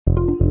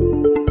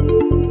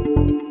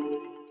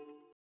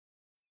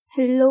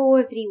Hello,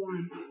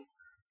 everyone.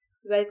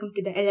 Welcome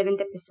to the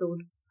 11th episode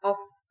of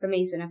the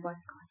Minho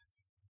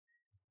podcast.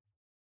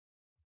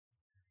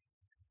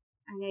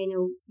 And I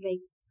know,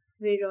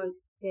 we're all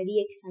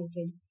very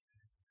excited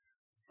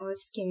or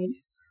scared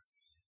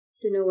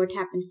to know what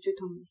happens to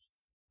Thomas.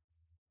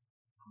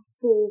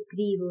 Four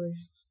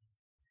Grievers.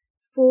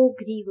 Four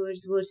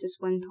Grievers versus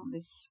one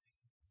Thomas.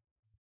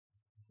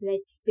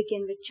 Let's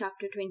begin with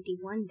chapter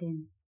 21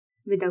 then,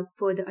 without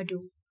further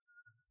ado.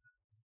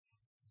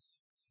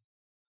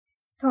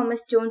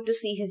 Thomas turned to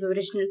see his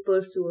original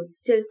pursuer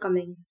still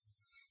coming,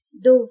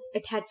 though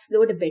it had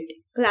slowed a bit,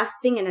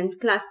 clasping and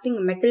unclasping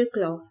a metal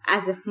claw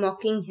as if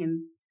mocking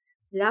him,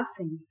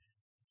 laughing.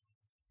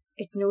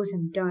 It knows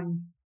I'm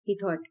done, he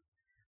thought.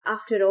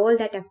 After all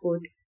that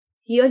effort,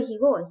 here he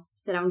was,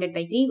 surrounded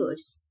by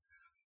grievers.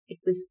 It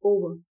was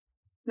over.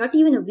 Not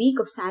even a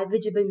week of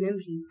salvageable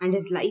memory, and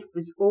his life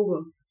was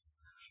over.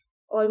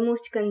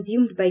 Almost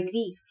consumed by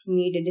grief, he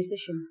made a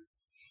decision.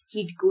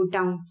 He'd go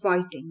down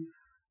fighting.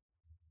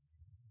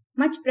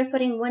 Much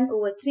preferring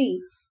 1/3,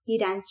 he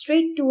ran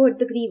straight toward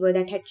the griever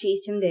that had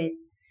chased him there.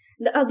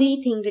 The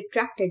ugly thing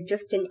retracted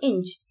just an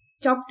inch,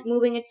 stopped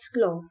moving its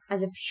claw,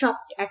 as if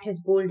shocked at his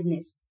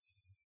boldness.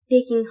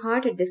 Taking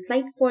heart at the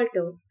slight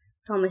falter,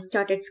 Thomas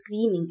started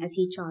screaming as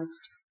he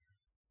charged.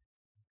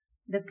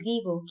 The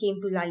griever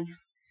came to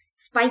life,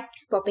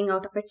 spikes popping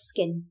out of its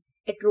skin.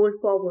 It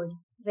rolled forward,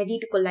 ready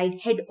to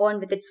collide head-on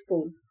with its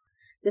foe.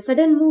 The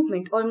sudden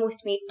movement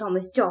almost made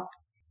Thomas stop,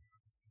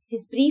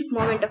 his brief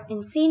moment of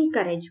insane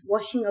courage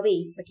washing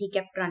away, but he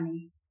kept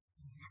running.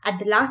 At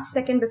the last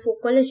second before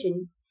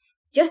collision,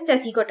 just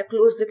as he got a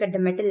close look at the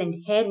metal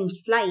and hair and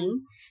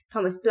slime,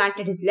 Thomas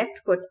planted his left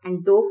foot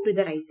and dove to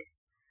the right.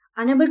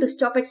 Unable to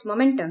stop its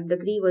momentum, the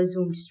griever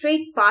zoomed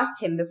straight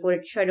past him before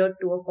it shuddered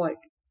to a halt.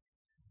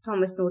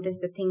 Thomas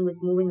noticed the thing was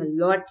moving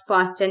a lot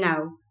faster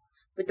now.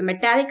 With a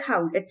metallic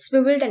howl, it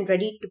swiveled and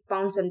ready to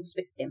pounce on its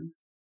victim.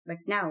 But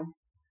now,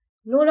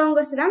 no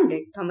longer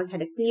surrounded, Thomas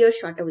had a clear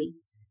shot away,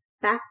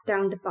 back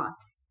down the path.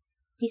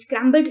 He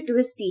scrambled to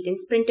his feet and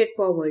sprinted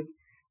forward.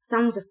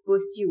 Sounds of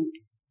pursuit,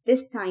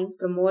 this time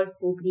from all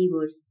four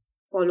grievers,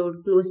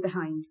 followed close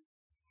behind.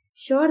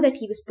 Sure that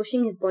he was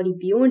pushing his body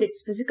beyond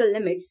its physical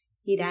limits,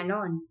 he ran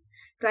on,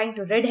 trying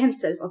to rid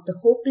himself of the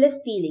hopeless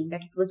feeling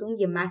that it was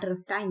only a matter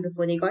of time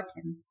before they got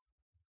him.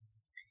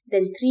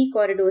 Then 3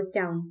 corridors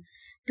down,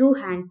 2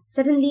 hands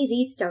suddenly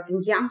reached out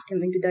and yanked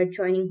him into the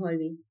adjoining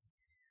hallway.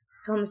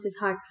 Thomas's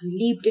heart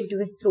leaped into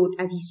his throat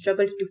as he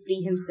struggled to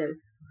free himself.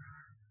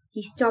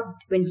 He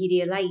stopped when he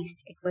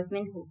realized it was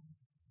Minho.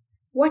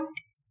 "What?"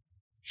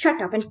 "Shut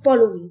up and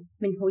follow me,"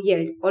 Minho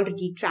yelled,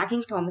 already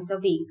dragging Thomas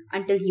away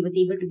until he was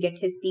able to get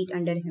his feet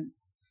under him.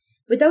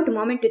 Without a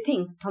moment to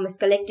think, Thomas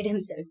collected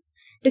himself.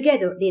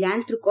 Together they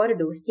ran through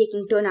corridors,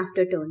 taking turn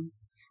after turn.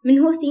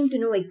 Minho seemed to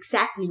know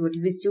exactly what he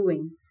was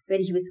doing, where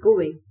he was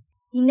going.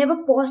 He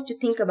never paused to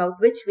think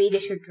about which way they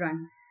should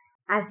run.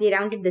 As they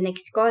rounded the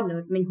next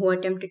corner, Minho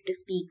attempted to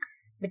speak.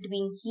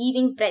 Between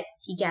heaving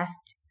breaths, he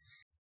gasped,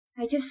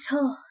 "I just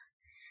saw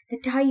the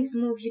dive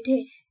move you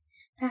did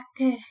back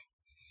there.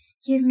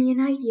 Gave me an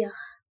idea.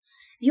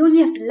 We only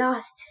have to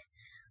last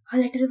a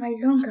little while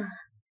longer."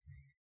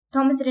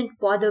 Thomas didn't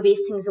bother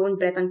wasting his own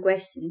breath on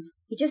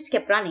questions. He just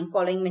kept running,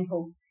 following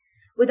Minho.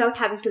 Without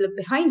having to look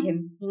behind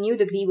him, he knew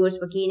the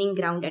grievers were gaining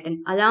ground at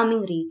an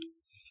alarming rate.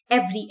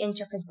 Every inch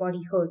of his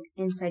body hurt,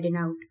 inside and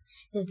out.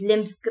 His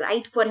limbs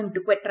cried for him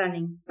to quit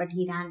running, but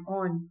he ran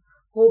on,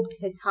 hoped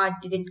his heart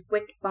didn't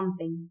quit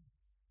pumping.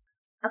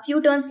 A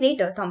few turns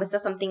later, Thomas saw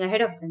something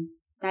ahead of them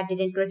that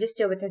didn't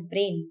register with his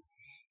brain.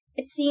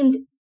 It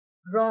seemed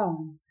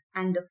wrong,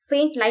 and the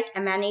faint light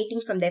emanating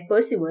from their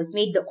pursuers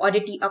made the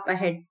oddity up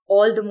ahead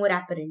all the more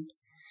apparent.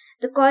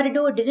 The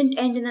corridor didn't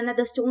end in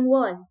another stone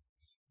wall.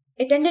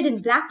 It ended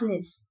in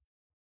blackness.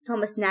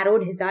 Thomas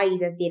narrowed his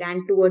eyes as they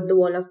ran toward the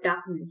wall of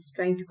darkness,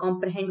 trying to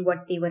comprehend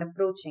what they were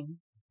approaching.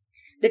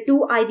 The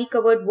 2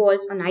 ivy-covered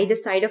walls on either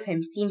side of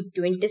him seemed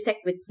to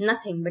intersect with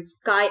nothing but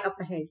sky up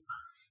ahead.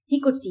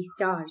 He could see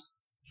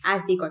stars.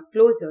 As they got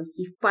closer,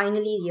 he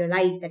finally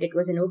realized that it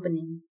was an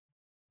opening.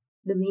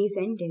 The maze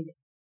ended.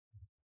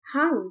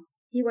 How?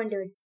 He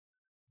wondered.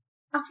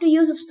 After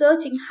years of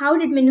searching, how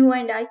did Minho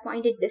and I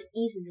find it this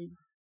easily?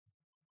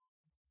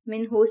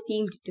 Minho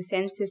seemed to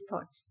sense his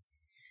thoughts.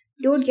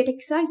 "Don't get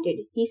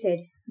excited," he said,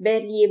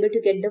 barely able to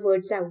get the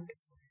words out.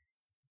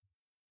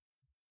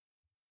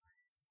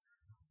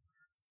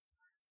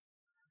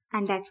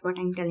 And that's what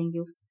I'm telling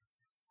you.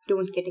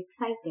 Don't get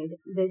excited.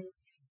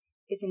 This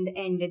is in the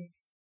end.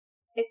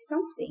 It's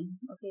something,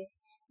 okay?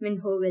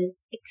 Minho will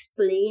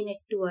explain it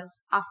to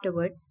us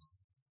afterwards.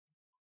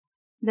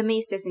 The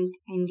maze doesn't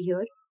end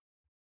here,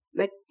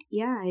 but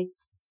yeah,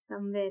 it's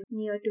somewhere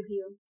near to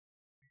here.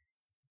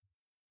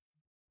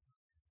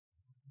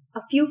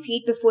 A few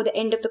feet before the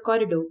end of the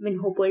corridor,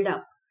 Minho pulled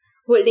up,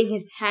 holding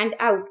his hand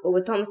out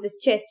over Thomas's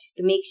chest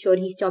to make sure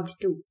he stopped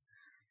too.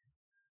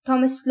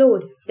 Thomas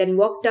slowed, then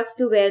walked up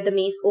to where the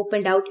maze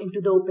opened out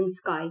into the open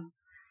sky.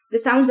 The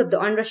sounds of the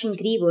onrushing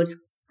grievers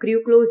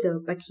grew closer,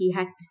 but he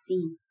had to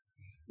see.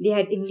 They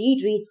had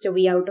indeed reached a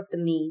way out of the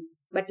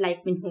maze, but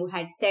like Minho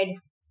had said,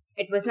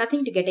 it was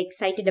nothing to get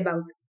excited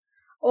about.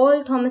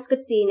 All Thomas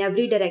could see in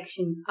every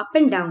direction, up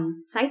and down,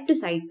 side to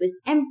side, was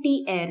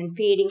empty air and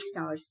fading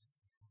stars.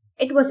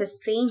 It was a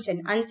strange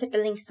and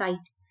unsettling sight,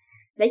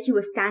 like he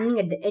was standing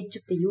at the edge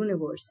of the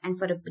universe, and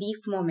for a brief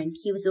moment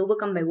he was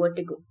overcome by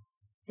vertigo,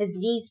 his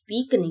knees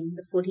weakening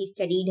before he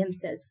steadied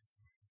himself.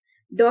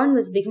 Dawn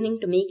was beginning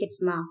to make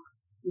its mark,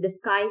 the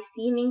sky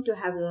seeming to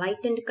have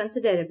lightened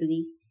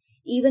considerably,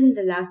 even in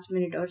the last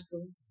minute or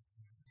so.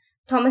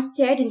 Thomas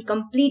stared in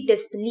complete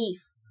disbelief,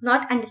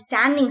 not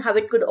understanding how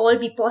it could all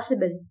be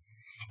possible.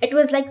 It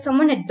was like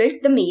someone had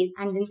built the maze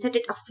and then set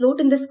it afloat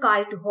in the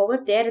sky to hover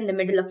there in the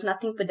middle of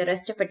nothing for the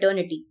rest of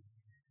eternity.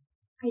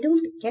 I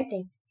don't get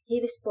it,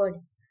 he whispered,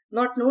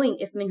 not knowing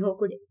if Minho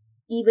could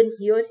even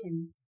hear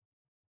him.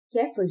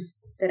 Careful,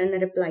 the runner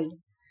replied.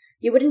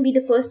 You wouldn't be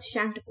the first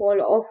shank to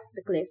fall off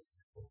the cliff.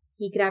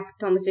 He grabbed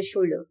Thomas's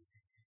shoulder.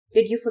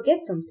 Did you forget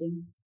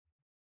something?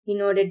 He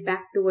nodded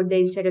back toward the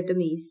inside of the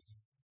maze.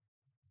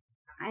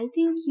 I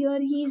think here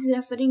he is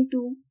referring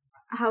to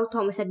how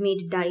Thomas had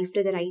made a dive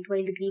to the right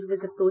while the Griever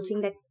was approaching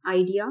that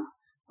idea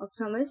of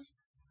Thomas.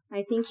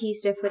 I think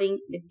he's referring,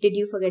 did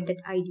you forget that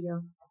idea?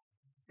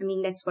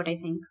 That's what I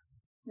think.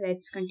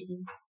 Let's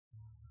continue.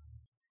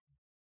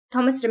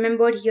 Thomas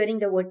remembered hearing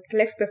the word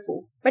cliff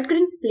before, but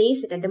couldn't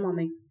place it at the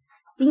moment.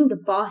 Seeing the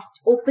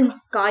vast, open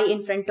sky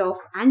in front of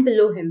and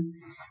below him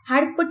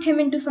had put him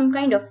into some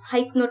kind of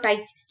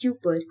hypnotized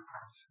stupor.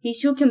 He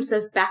shook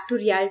himself back to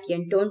reality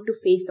and turned to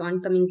face the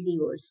oncoming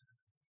Grievers.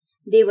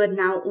 They were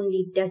now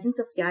only dozens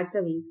of yards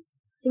away,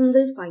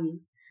 single file,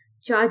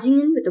 charging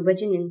in with a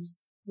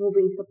vigilance,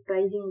 moving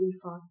surprisingly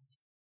fast.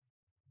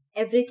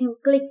 Everything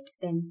clicked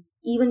then,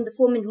 even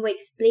before Minho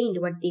explained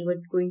what they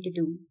were going to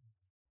do.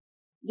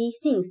 These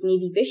things may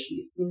be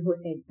vicious, Minho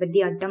said, but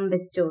they are dumb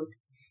as dirt.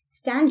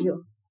 Stand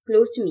here,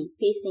 close to me,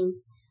 facing.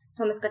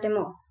 Thomas cut him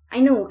off. I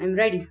know, I'm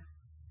ready.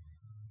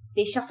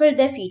 They shuffled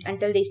their feet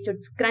until they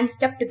stood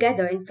scrunched up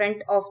together in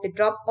front of the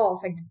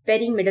drop-off at the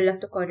very middle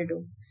of the corridor,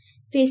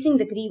 facing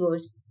the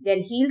Grievers.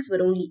 Their heels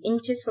were only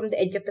inches from the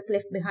edge of the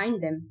cliff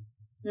behind them.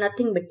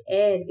 Nothing but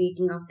air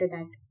waiting after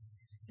that.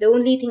 The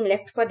only thing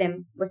left for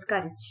them was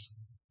courage.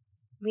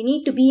 We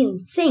need to be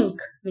in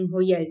sync, Minho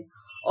yelled,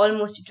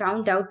 almost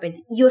drowned out by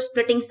the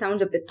ear-splitting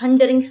sounds of the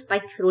thundering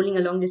spikes rolling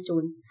along the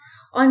stone.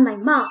 On my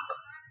mark!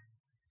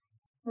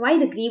 Why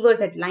the Grievers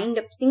had lined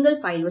up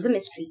single file was a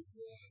mystery.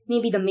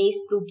 Maybe the maze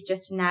proved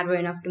just narrow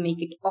enough to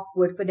make it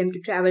awkward for them to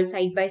travel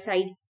side by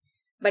side.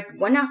 But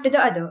one after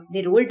the other,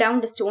 they rolled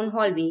down the stone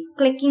hallway,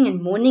 clicking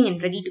and moaning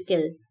and ready to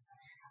kill.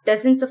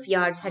 Dozens of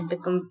yards had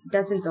become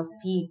dozens of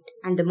feet,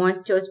 and the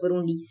monsters were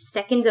only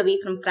seconds away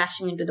from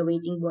crashing into the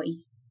waiting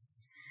boys.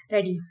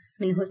 Ready,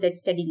 Minho said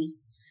steadily.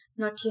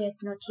 Not yet,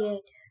 not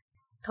yet.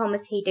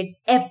 Thomas hated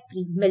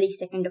every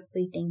millisecond of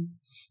waiting.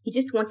 He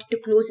just wanted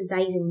to close his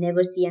eyes and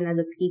never see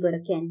another Griever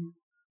again.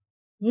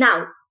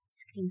 Now,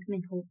 screamed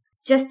Minho.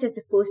 Just as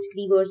the first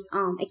Griever's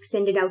arm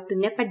extended out to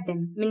nip at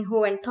them,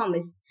 Minho and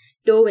Thomas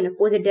dove in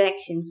opposite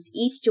directions,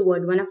 each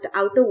toward one of the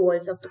outer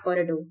walls of the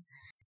corridor.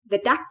 The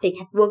tactic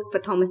had worked for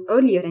Thomas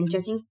earlier, and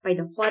judging by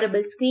the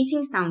horrible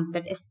screeching sound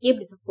that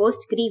escaped the first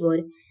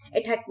Griever,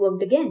 it had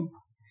worked again.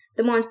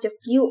 The monster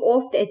flew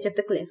off the edge of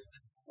the cliff.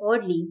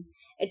 Oddly,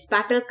 its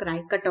battle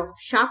cry cut off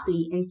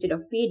sharply instead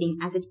of fading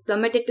as it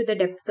plummeted to the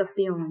depths of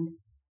beyond.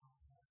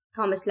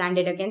 Thomas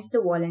landed against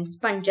the wall and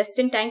spun just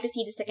in time to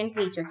see the second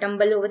creature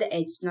tumble over the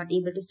edge, not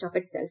able to stop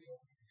itself.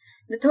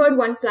 The third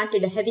one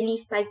planted a heavily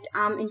spiked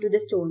arm into the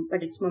stone,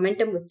 but its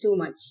momentum was too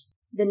much.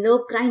 The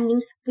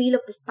nerve-grinding squeal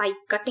of the spike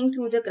cutting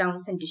through the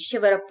ground sent a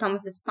shiver up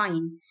Thomas's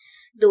spine,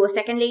 though a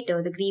second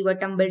later the Griever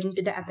tumbled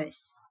into the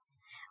abyss.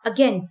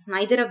 Again,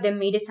 neither of them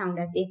made a sound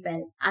as they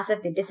fell, as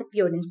if they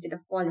disappeared instead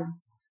of falling.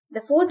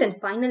 The fourth and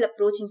final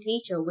approaching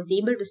creature was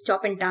able to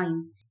stop in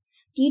time,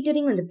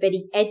 teetering on the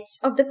very edge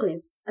of the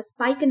cliff, a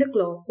spike and a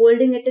claw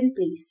holding it in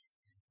place.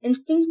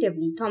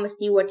 Instinctively, Thomas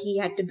knew what he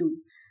had to do.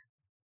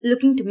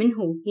 Looking to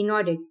Minho, he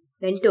nodded,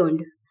 then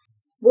turned.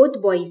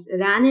 Both boys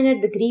ran in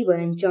at the Griever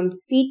and jumped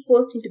feet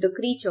first into the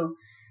creature,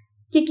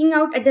 kicking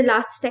out at the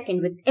last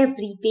second with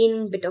every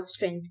waning bit of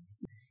strength.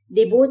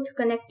 They both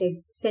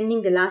connected,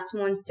 sending the last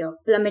monster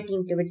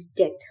plummeting to its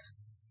death.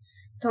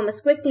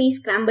 Thomas quickly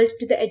scrambled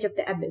to the edge of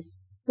the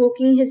abyss,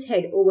 poking his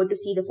head over to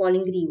see the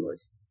falling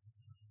Grievers.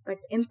 But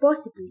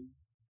impossibly,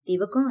 they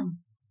were gone.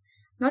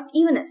 Not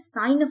even a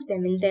sign of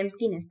them in the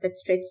emptiness that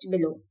stretched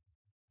below.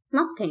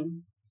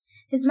 Nothing.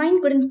 His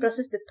mind couldn't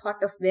process the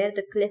thought of where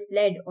the cliff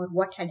led or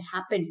what had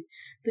happened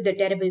to the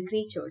terrible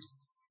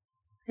creatures.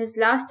 His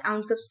last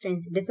ounce of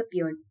strength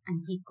disappeared,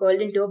 and he curled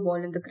into a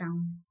ball on the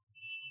ground.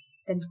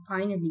 Then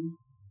finally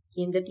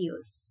came the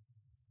tears.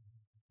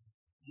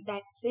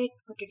 That's it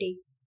for today.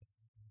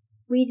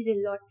 We did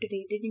a lot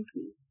today, didn't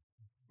we?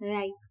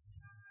 Like,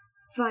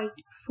 fight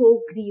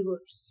 4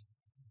 Grievers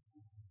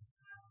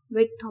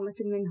with Thomas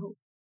and Minho.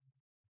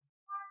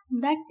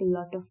 That's a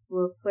lot of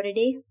work for a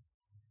day.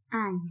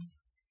 And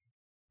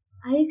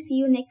I'll see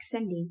you next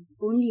Sunday,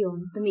 only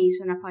on the Maze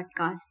Runner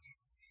podcast.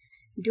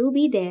 Do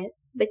be there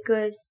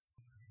because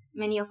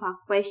many of our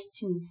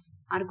questions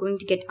are going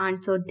to get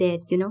answered there.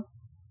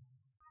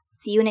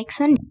 See you next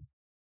Sunday.